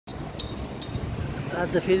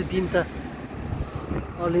आज फेरि दिन त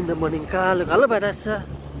अर्ली इन द मर्निङ कालो कालो भइरहेछ।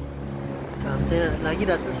 घाम त्यहाँ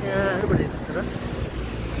लागिरहेछ सानो बढी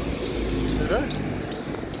र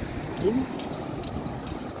दिन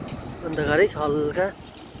अन्धकारै छ हल्का,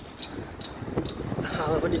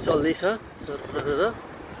 हावा पनि चल्दैछ सरर।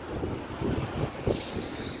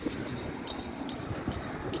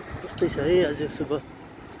 त्यस्तै छ है आज सुबह।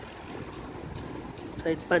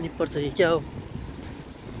 सायद पानी पर्छ कि क्या हो,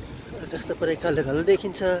 आकाश त पुरै कालो कालो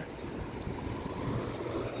देखिन्छ।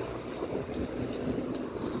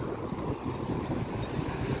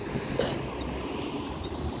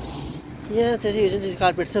 यहाँ चाहिँ यो जुन चाहिँ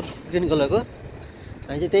कार्पेट छ ग्रिन कलरको,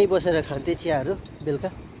 हामी चाहिँ त्यहीँ बसेर खान्थ्यौँ चियाहरू बेलुका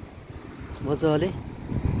मजाले।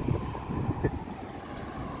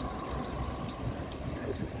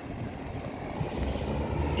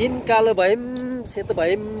 दिन कालो भए पनि सेतो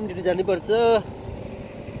भए पनि ड्युटी जानुपर्छ।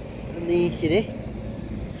 अनि के अरे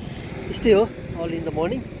यस्तै हो अर्ली इन द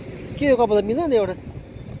मर्निङ। के हो कपाल मिल्दैन एउटा।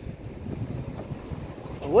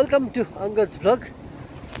 Welcome to अङ्गज vlog.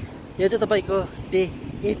 यो चाहिँ तपाईँको डे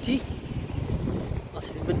 80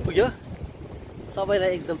 दिन पनि पुग्यो।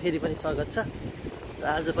 सबैलाई एकदम फेरि पनि स्वागत छ र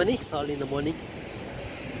आज पनि अर्ली इन द मर्निङ।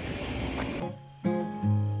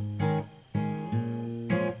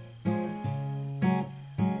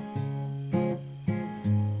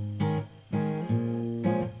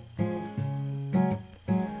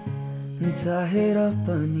 चाहेर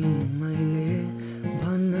पनि मैले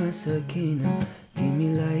भन्न सकिनँ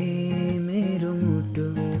तिमीलाई, मेरो मुटु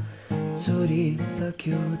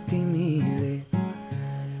चोरिसक्यो तिमीले।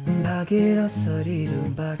 भागेर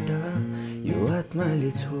शरीरबाट यो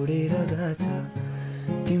आत्माले छोडेर गएछ,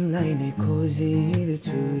 तिमीलाई नै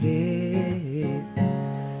खोजिरछु रे।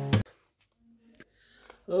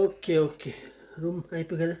 ओके ओके, रुम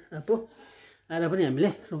आइपुगेर आएको आएर पनि हामीले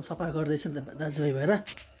रुम सफा गर्दैछ नि त दाजुभाइ भएर।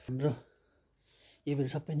 हाम्रो यो पनि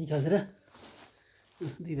सबै निकालेर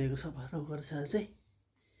दुई भाइको सफा गर्छ आज चाहिँ,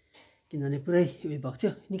 किनभने पुरै उयो भएको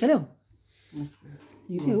थियो। निकाल्यौ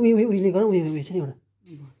उयोले गरौँ, उयो छ नि एउटा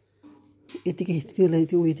यतिकै त्यसलाई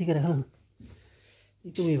त्यो उयो यतिकै राख न,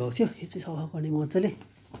 त्यो उयो भएको थियो। यो चाहिँ सफा गर्ने मजाले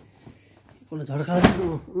एकपल्ट झड्का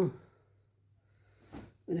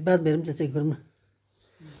अनि बाद भएर पनि चेक गरौँ न।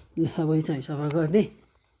 ल अब यो चाहिँ सफा गर्ने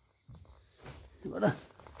बाट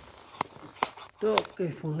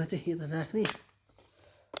टक्कै फोनलाई चाहिँ यता राख्ने।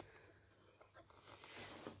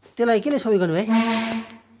 त्यसलाई केले सबै गर्नु है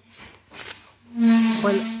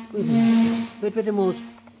पहिला वेट वेट म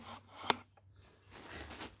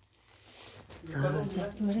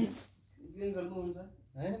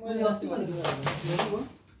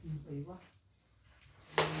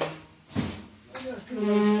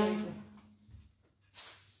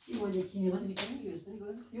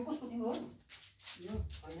यो कसको तिम्रो हो? यो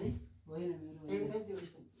होइन है,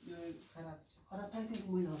 खराब खायो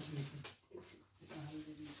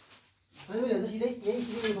मैले सिधै यहीँ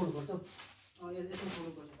सिधै गर्नुपर्छ। यसो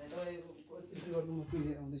गर्नुपर्छ तपाईँ गर्नु म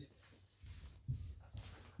लिएर आउँदैछु।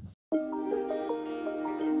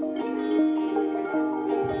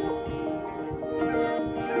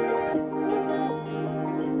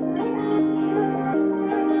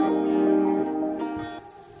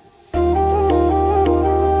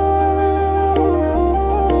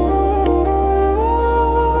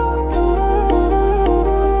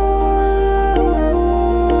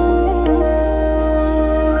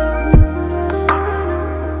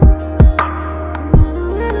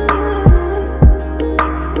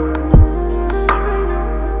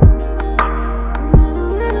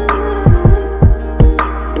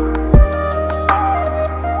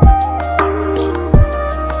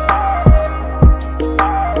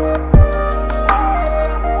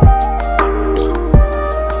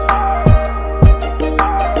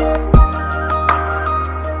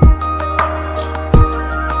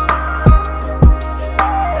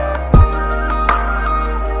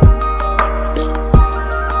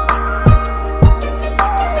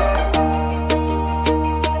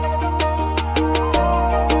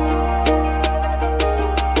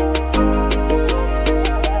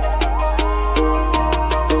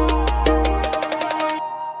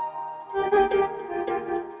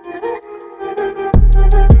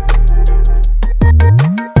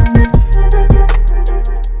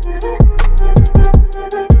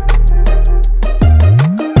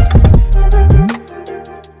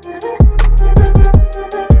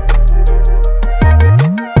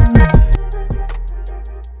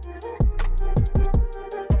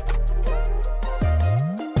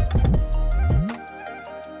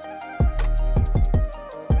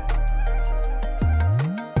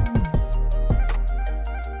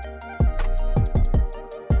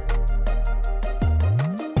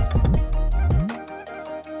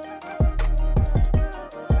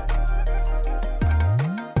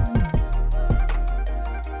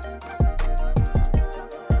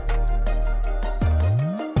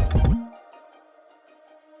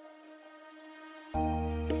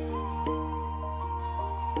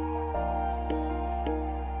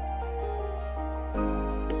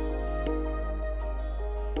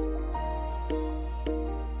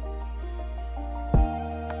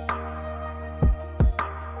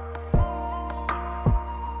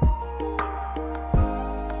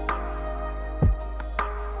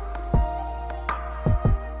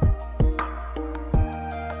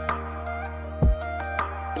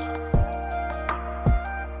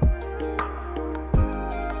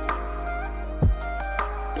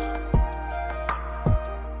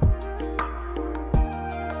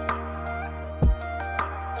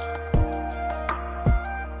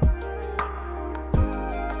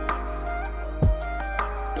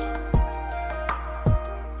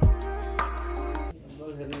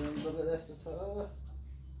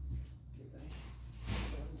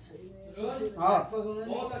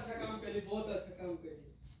 बहुत अच्छा काम करी बहुत अच्छा काम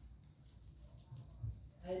करी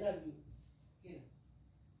आई लव यू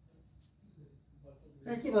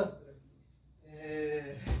के भयो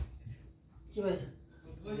के भएछ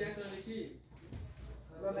हो जाए तो देखी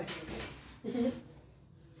यसरी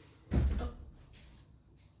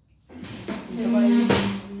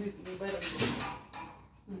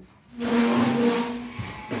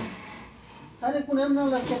सारे कुनाम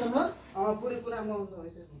नलाग्छ त ल पुरै कुनामा आउँछ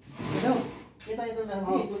हेरौ यता यता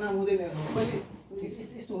राख्नु कुनाम हुँदैन कहिले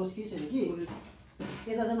यस्तो होस् कि छैन कि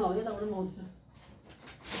यता चाहिँ नहो यताबाट पनि आउँछ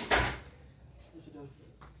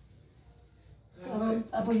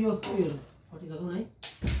अब यो उयोहरू फटिरहेको है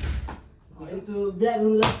त्यो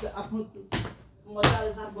ब्यागहरूलाई आफ्नो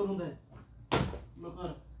मजाले साफ गर्नु हुँदैन नकर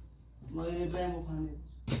मैले ब्यागमा खाने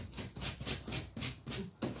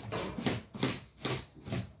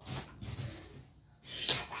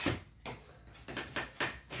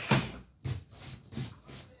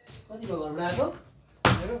कति भयो घरबाट आएको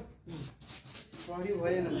हेर बढी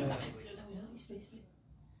भएन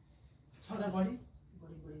छदा बढी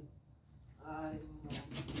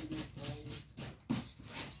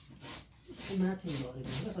माथि झरेको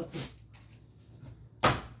क्या सबै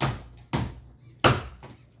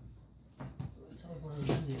सबै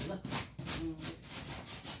बनाउनु ल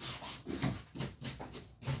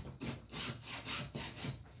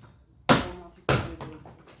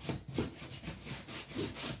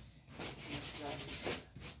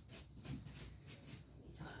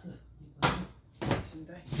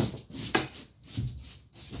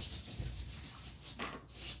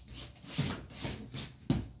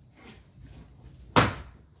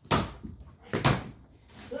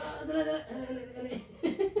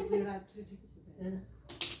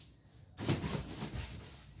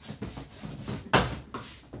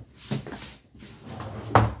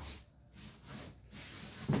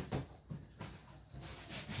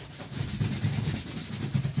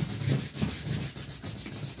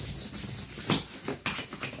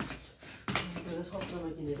सत्रमा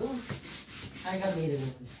किनेको आइका मेरो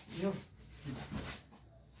यो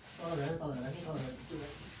तल झरेर कि तल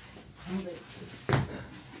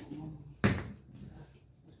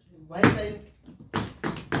भाइ चाहियो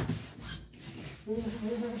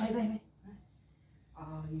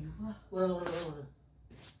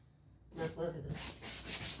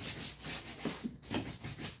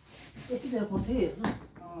यस्तै पर्छ हेर्नु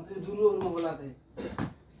त्यो दुलोहरूमा होला त्यही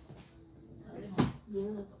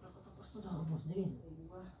कस्तो झर्नु पर्छ कि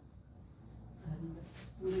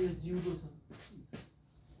जिउको छ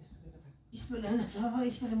स्प्रेले होइन सबै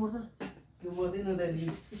स्प्रेले मर्दैन त्यो मर्दैन दाइ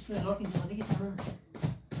स्प्रे लटिन्छ भने कि थाहा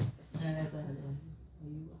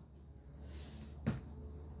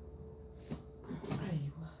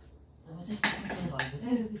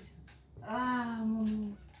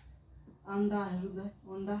अन्डाहरू दाइ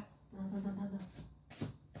अन्डा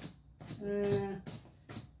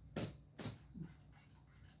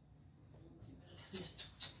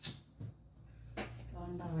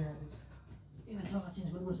अन्डा भइहाल्यो जग्गा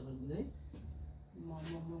चेन्ज गर्नुपर्छ भने है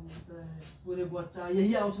पुरै बच्चा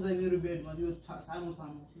यही आउँछ त मेरो बेडमा यो सानो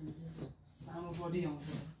सानो सानो बडी आउँछ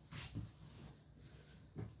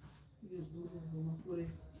यो दुधमा पुरै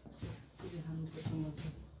खानुपर्छ मजा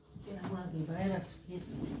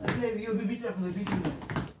यो बिच राख्नु बिचमा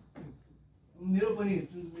मेरो पनि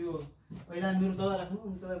यो पहिला मेरो दवा राख्नु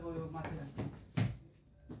अनि तपाईँको यो माथि राख्नु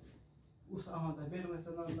उस त बेडमा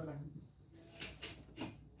यस्तो नराख्नु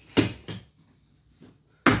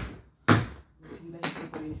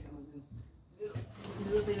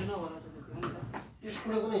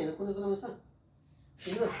कुनै कुनै हेर कुनै कुनामा छ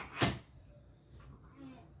हेर्नु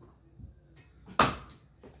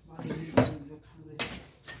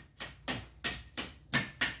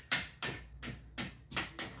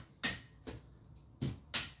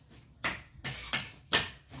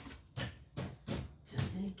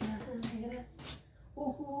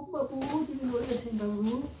ओहो बाबु तिमी लडिरहेछ नि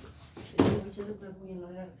बाबु बिचरा बाबु यहाँ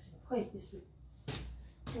लडिरहेको छ खै त्यसको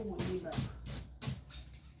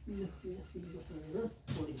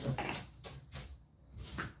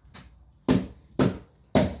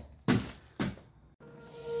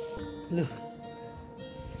ल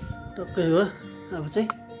टक्कै हो अब चाहिँ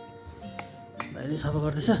भाइले सफा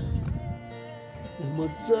गर्दैछ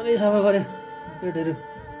मजाले सफा गऱ्यो बेडहरू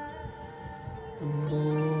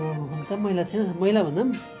हुन्छ मैला थिएन मैला भन्दा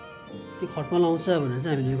पनि त्यो खटमा लाउँछ भनेर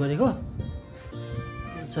चाहिँ हामीले गरेको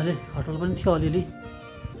मजाले खटल पनि थियो अलिअलि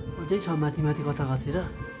अझै छ माथि माथि कता कतातिर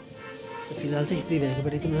फिलहाल चाहिँ दुई भाइको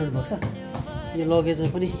बेड एकदम राम्रो भएको छ यो लगेज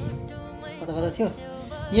पनि कता कता थियो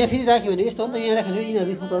यहाँ फेरि राख्यो भने यस्तो हो नि त यहाँ राख्यो भने यिनीहरू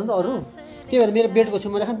रिसाउँछ नि त अरू त्यही भएर मेरो बेडको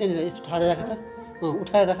छेउमा राख नि त्यहाँनिर यस्तो ठाडो राखेर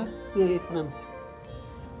उठाएर राख यो कुनामा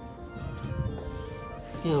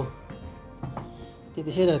त्यहाँ हो त्यो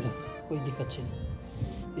त्यसै राख त कोही दिक्कत छैन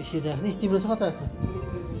यसरी राख्ने तिम्रो चाहिँ कता छ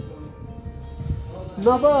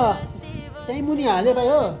नभए त्यहीँ मुनि हाले भाइ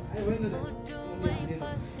हो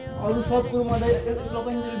अरू सब कुरो मलाई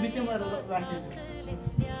लोकेसनहरू बिचैमा राखेको छ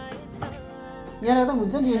यहाँ राख्दा पनि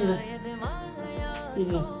हुन्छ नि यहाँनिर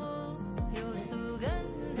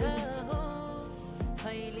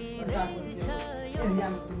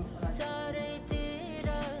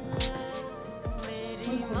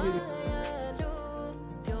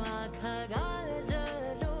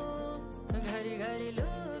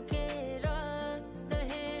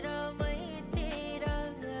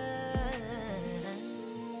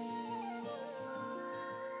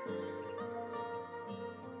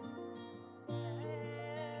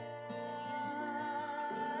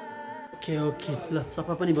ओके ओके ल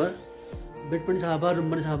सफा पनि भयो बेड पनि सफा भयो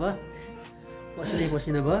रुम पनि सफा भयो पसिनै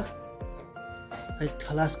पसिना भयो है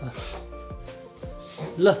खलास भयो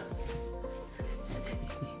ल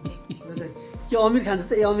के अमिर खान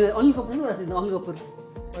जस्तै ए अमिर अनिल कपुर पो राख्दैन अनिल कपुर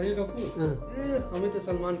अनिल कपूर ए हमें तो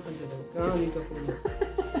सलमान खान थे कहाँ अनिल कपूर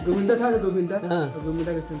गोविंदा था गोविंदा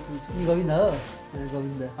गोविंदा का सेंस गोविन्द हो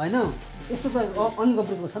गोविन्द होइन यस्तो त अनिल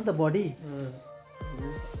कपुरको छ नि त बडी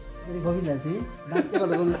गोविन्द थिएँ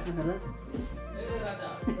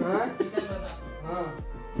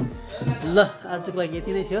ल आजको लागि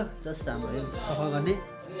यति नै थियो जस्ट हाम्रो यो सफा गर्ने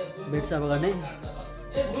बेड सफा गर्ने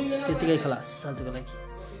त्यतिकै खलास आजको लागि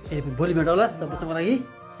फेरि भोलि भेटौँला तपाईँसँग लागि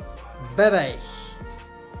बाई बाई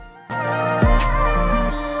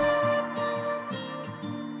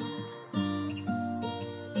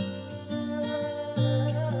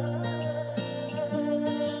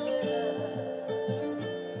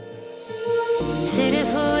सिर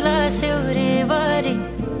फूला से